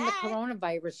tell died me from that. The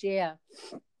coronavirus, yeah.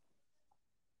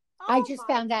 Oh, I just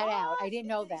found that out. I didn't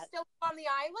know Is that. He still on the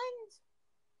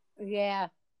island? Yeah.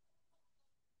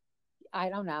 I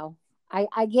don't know.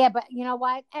 But you know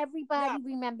what? Everybody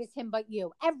remembers him but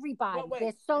you. Everybody. Well,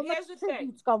 there's so much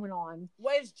tributes going on.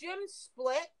 Was Jim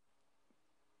split?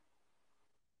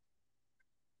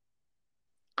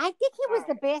 I think he was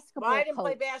the basketball coach. I didn't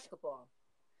play basketball.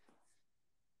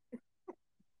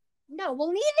 No,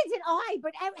 well, neither did I.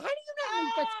 But how do you not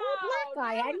know the tall black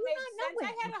guy? How do you not know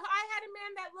him? I had a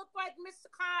man that looked like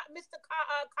Mr.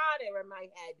 Carter in my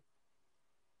head.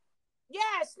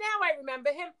 Yes, now I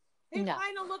remember him. He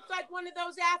kind of looked like one of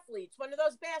those athletes, one of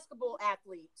those basketball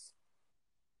athletes,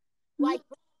 like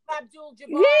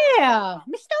Abdul-Jabbar. Yeah,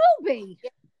 Mr. Obi.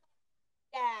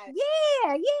 Yes.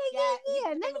 Yeah.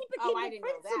 And then he became the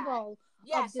principal.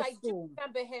 Yes, I do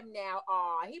remember him now.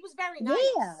 He was very nice.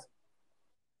 Yeah.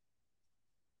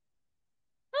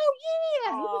 Oh,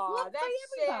 yeah. He was loved by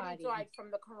everybody. He died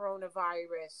from the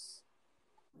coronavirus.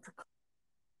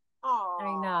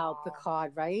 I know.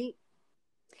 Picard, right?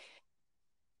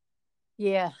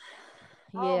 Yeah.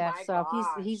 Yeah. So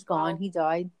he's gone. Well, he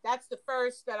died. That's the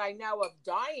first that I know of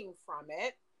dying from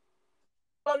it.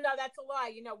 Oh, no, that's a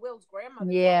lie. Will's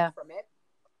grandmother died from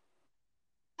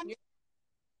it.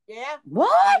 Yeah.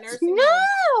 What?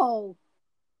 No.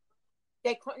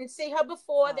 They couldn't see her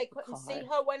before. They couldn't see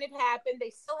her when it happened.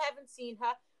 They still haven't seen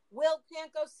her. Will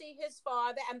can't go see his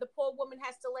father, and the poor woman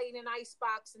has to lay in an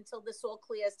icebox until this all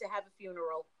clears to have a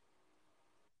funeral.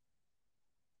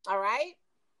 All right?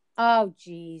 Oh,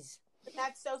 geez.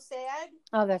 That's so sad.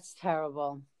 Oh, that's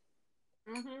terrible.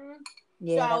 Mm-hmm.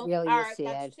 Yeah, that really is sad.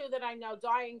 That's two that I know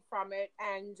dying from it,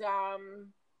 and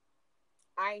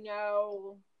I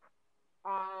know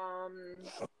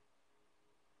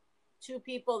two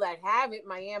people that have it.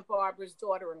 My Aunt Barbara's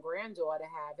daughter and granddaughter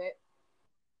have it.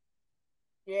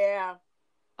 Yeah.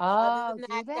 Oh, other than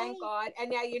that, thank God.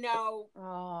 And now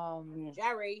Oh man,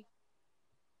 Jerry,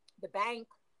 the bank.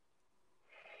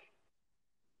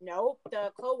 Nope,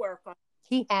 the coworker.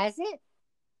 He has it.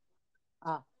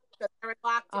 Oh. They're in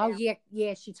lockdown. Oh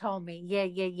yeah. She told me. Yeah.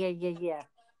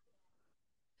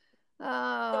 So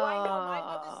I know my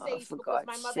mother's safe because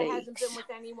my mother hasn't been with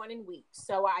anyone in weeks.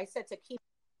 So I said to keep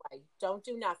it away. Don't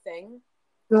do nothing.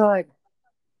 Good.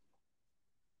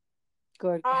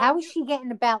 How is she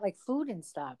getting about like food and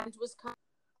stuff?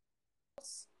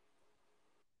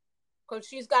 Because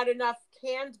she's got enough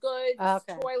canned goods,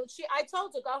 toilet. I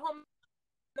told her go home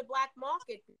to the black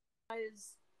market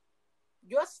because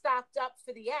you're stocked up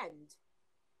for the end.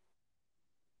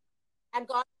 And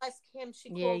God bless Kim, she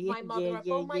called my mother up.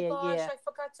 Oh my gosh, I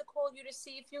forgot to call you to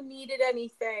see if you needed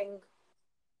anything.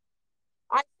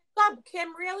 I said,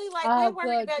 Kim, really? Like, we're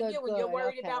worried about you and you're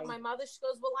worried about my mother. She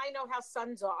goes, well, I know how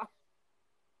sons are.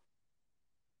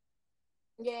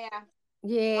 Yeah.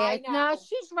 Yeah, I know. no,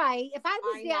 she's right. If I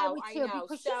was there, I would I too, know.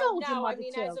 because she's So, an older no, I mother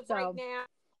mean, too. as of right So now,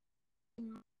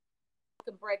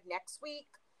 the bread next week,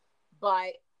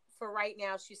 but for right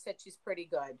now, she said she's pretty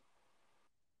good.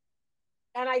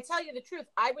 And I tell you the truth,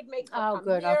 I would make her come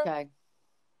good, here, okay.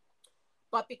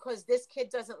 but because this kid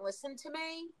doesn't listen to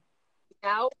me,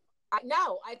 no,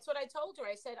 that's what I told her.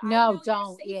 I said, I No, know don't.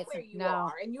 you're safe Yes, where you no.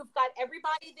 are, and you've got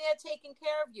everybody there taking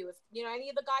care of you. If you know any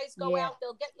of the guys go Yeah. out,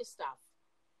 they'll get you stuff.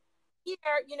 Here,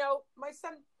 my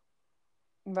son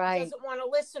Right. doesn't want to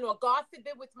listen, or God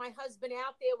forbid, with my husband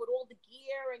out there with all the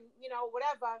gear and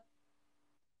whatever.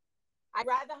 I'd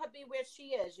rather her be where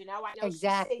she is. I know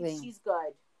Exactly. she's safe, she's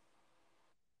good.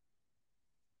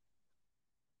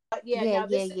 But yeah.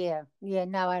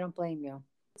 No, I don't blame you.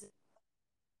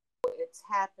 It's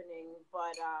happening,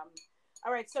 but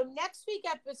all right. So next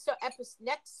week's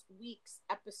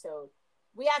episode,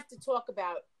 we have to talk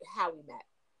about how we met.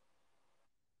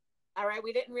 All right,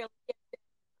 we didn't really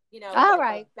get, all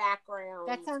right, a background.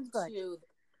 That sounds good. To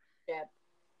the ship,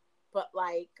 but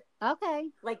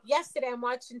okay, yesterday, I'm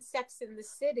watching Sex in the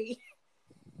City.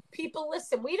 People,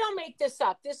 listen, we don't make this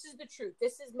up. This is the truth.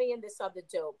 This is me and this other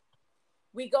dope.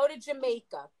 We go to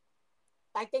Jamaica.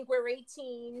 I think we're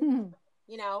 18.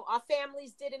 Our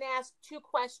families didn't ask 2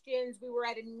 questions. We were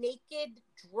at a naked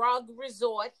drug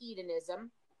resort,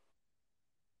 hedonism.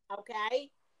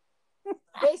 Okay?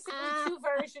 Basically, 2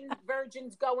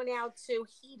 virgins going out to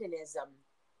hedonism.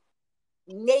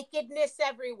 Nakedness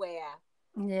everywhere.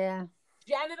 Yeah.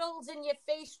 Genitals in your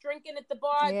face, drinking at the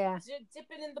bar, yeah.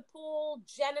 Dipping in the pool,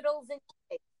 genitals in your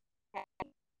face. Okay?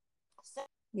 So,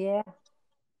 yeah.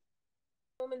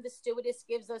 And the stewardess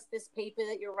gives us this paper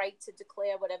that you're right to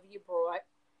declare whatever you brought.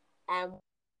 And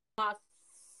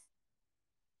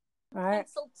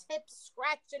pencil tips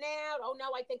scratching out. Oh,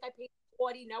 no, I think I paid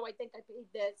 40. No, I think I paid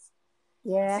this.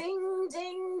 Yeah. Ding,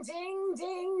 ding, ding,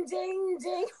 ding, ding,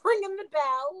 ding. Ringing the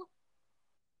bell.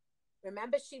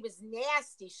 Remember, she was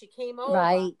nasty. She came over.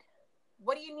 Right.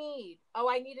 What do you need? Oh,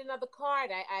 I need another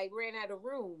card. I ran out of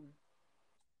room.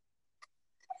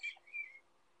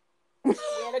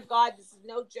 Swear to God, this is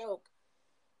no joke.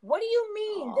 What do you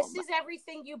mean? This is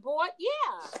everything you bought?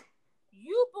 Yeah.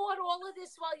 You bought all of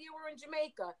this while you were in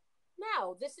Jamaica.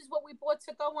 No, this is what we bought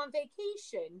to go on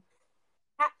vacation.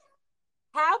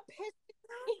 How pissed did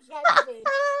we get in?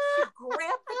 She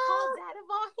grabbed the cards out of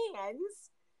our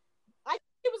hands. I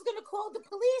think she was going to call the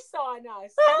police on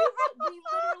us. We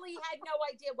literally had no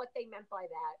idea what they meant by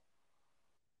that.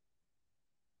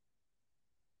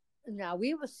 No,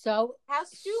 we were so... How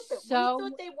stupid. So we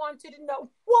thought they wanted to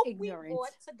know what ignorant. we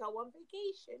bought to go on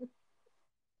vacation.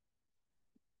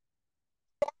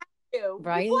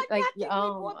 Right? We bought nothing.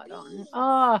 Oh, we bought beads.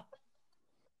 Oh.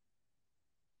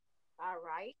 All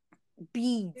right.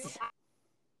 Beads.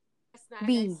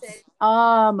 Beads. Said,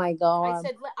 oh, my God. I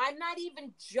said, I'm not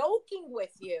even joking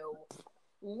with you.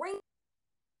 We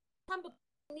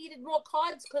needed more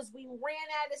cards because we ran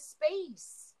out of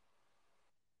space.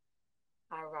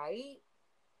 All right.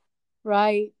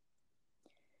 Right.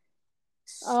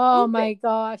 Stupid. Oh, my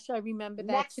gosh. I remember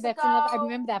that. Mexico. That's another, I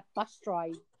remember that bus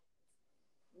ride.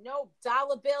 No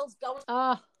dollar bills going.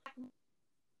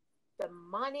 The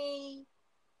money.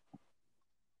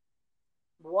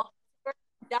 But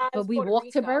we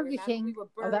walked to Burger King.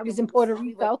 That was in Puerto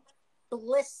Rico. We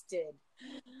blistered.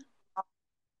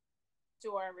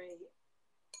 Story.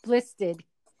 Blistered.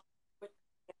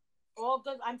 All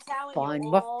good. I'm telling you. All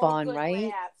what fun, good right?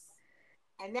 laughs.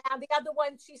 And now the other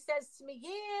one, she says to me,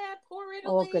 yeah, poor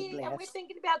Italy. All good laughs. And we're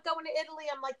thinking about going to Italy.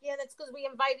 I'm like, yeah, that's because we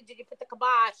invited you. You put the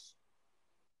kibosh.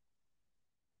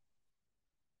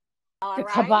 The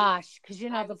kibosh, because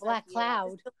the black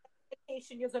cloud. This is the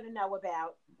vacation you're going to know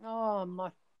about. Oh,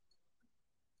 my.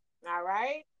 All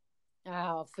right.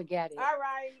 Oh, forget it. All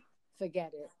right.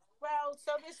 Forget it. Well,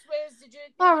 so this was, did you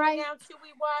announce who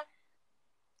we were?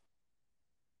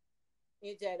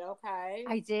 You did, okay.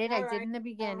 I did. I did in the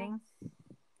beginning.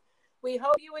 We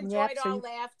hope you enjoyed our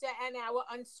laughter and our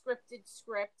unscripted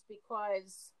script,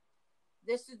 because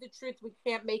this is the truth. We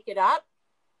can't make it up.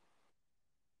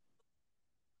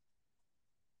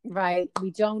 Right.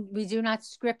 We do not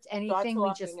script anything.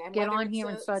 We just get on here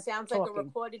and start sounds talking. Like a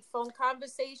recorded phone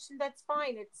conversation. That's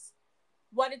fine. It's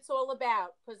what it's all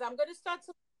about. Because I'm going to start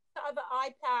to other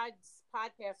iPads,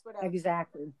 podcasts, whatever.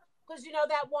 Exactly. Because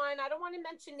that one, I don't want to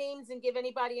mention names and give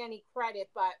anybody any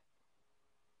credit, but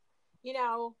they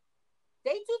do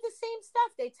the same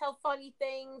stuff. They tell funny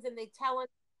things and they tell it.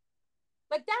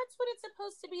 Like, that's what it's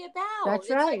supposed to be about. That's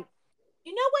right.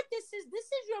 You know what this is? This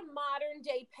is your modern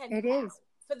day pen pal. It is.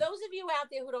 For those of you out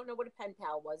there who don't know what a pen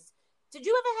pal was, did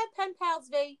you ever have pen pals,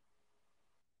 V?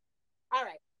 All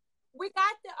right. We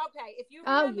got okay. If you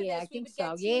remember yeah, this, I we think would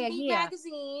so. get Yeah, Teen Beat yeah.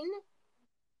 magazine.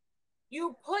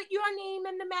 You put your name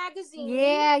in the magazine.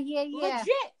 Yeah.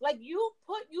 Legit. Like you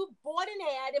bought an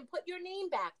ad and put your name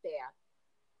back there.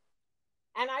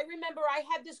 And I remember I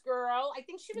had this girl, I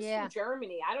think she was from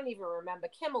Germany. I don't even remember.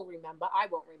 Kim will remember. I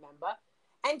won't remember.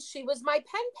 And she was my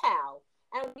pen pal.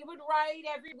 And we would write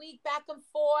every week back and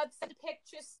forth, send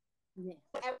pictures. Yeah.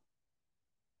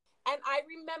 And I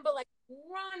remember like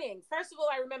running. First of all,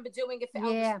 I remember doing it for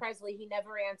Elvis Presley. He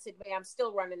never answered me. I'm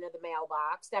still running to the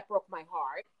mailbox. That broke my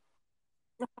heart.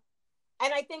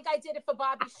 And I think I did it for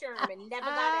Bobby Sherman. Never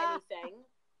got anything.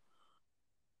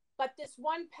 But this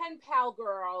one pen pal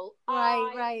girl,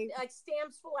 right, like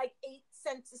stamps for like 8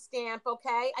 cents a stamp.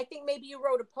 Okay, I think maybe you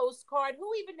wrote a postcard.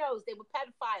 Who even knows? They were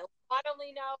pedophiles. I don't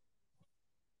really know.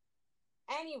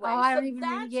 Anyway, so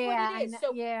that's what it is.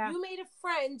 So you made a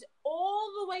friend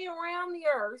all the way around the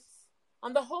earth,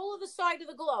 on the whole of the side of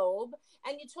the globe,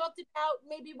 and you talked about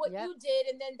maybe what you did,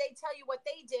 and then they tell you what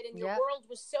they did, and your world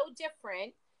was so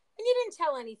different, and you didn't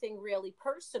tell anything really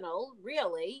personal,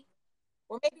 really.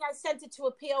 Or maybe I sent it to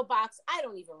a P.O. box. I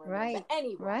don't even remember. Right.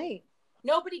 Anyway,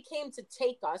 nobody came to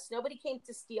take us. Nobody came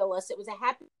to steal us. It was a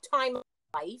happy time of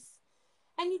life.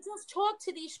 And you just talk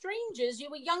to these strangers. You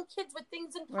were young kids with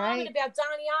things in common about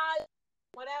Donny Oz,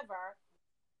 whatever.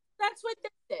 That's what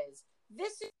this is.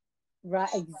 This is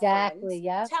exactly.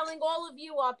 Yeah. Telling all of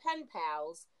you, our pen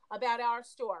pals, about our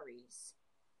stories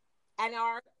and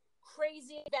our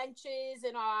crazy adventures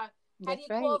and our how do you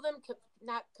call them?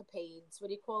 Not capades. What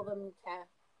do you call them?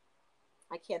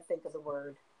 I can't think of the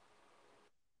word.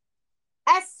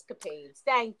 Escapades.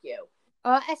 Thank you.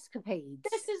 Escapades.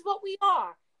 This is what we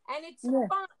are. And it's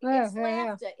fun. It's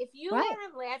laughter. If you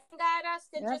aren't laughing at us,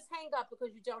 then just hang up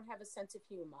because you don't have a sense of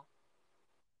humor.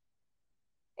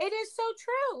 It is so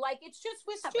true. Like, it's just,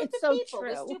 we're stupid people. True.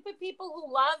 We're stupid people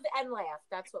who love and laugh.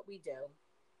 That's what we do.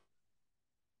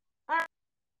 All right.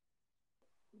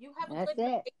 You have a good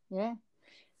night. Yeah.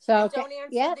 So don't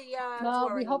answer the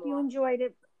door we hope you enjoyed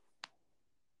it.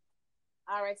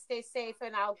 All right, stay safe,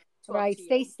 and I'll talk to you.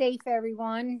 Stay safe,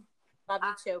 everyone. Love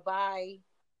you too. Bye.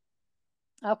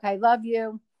 Okay, love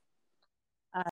you.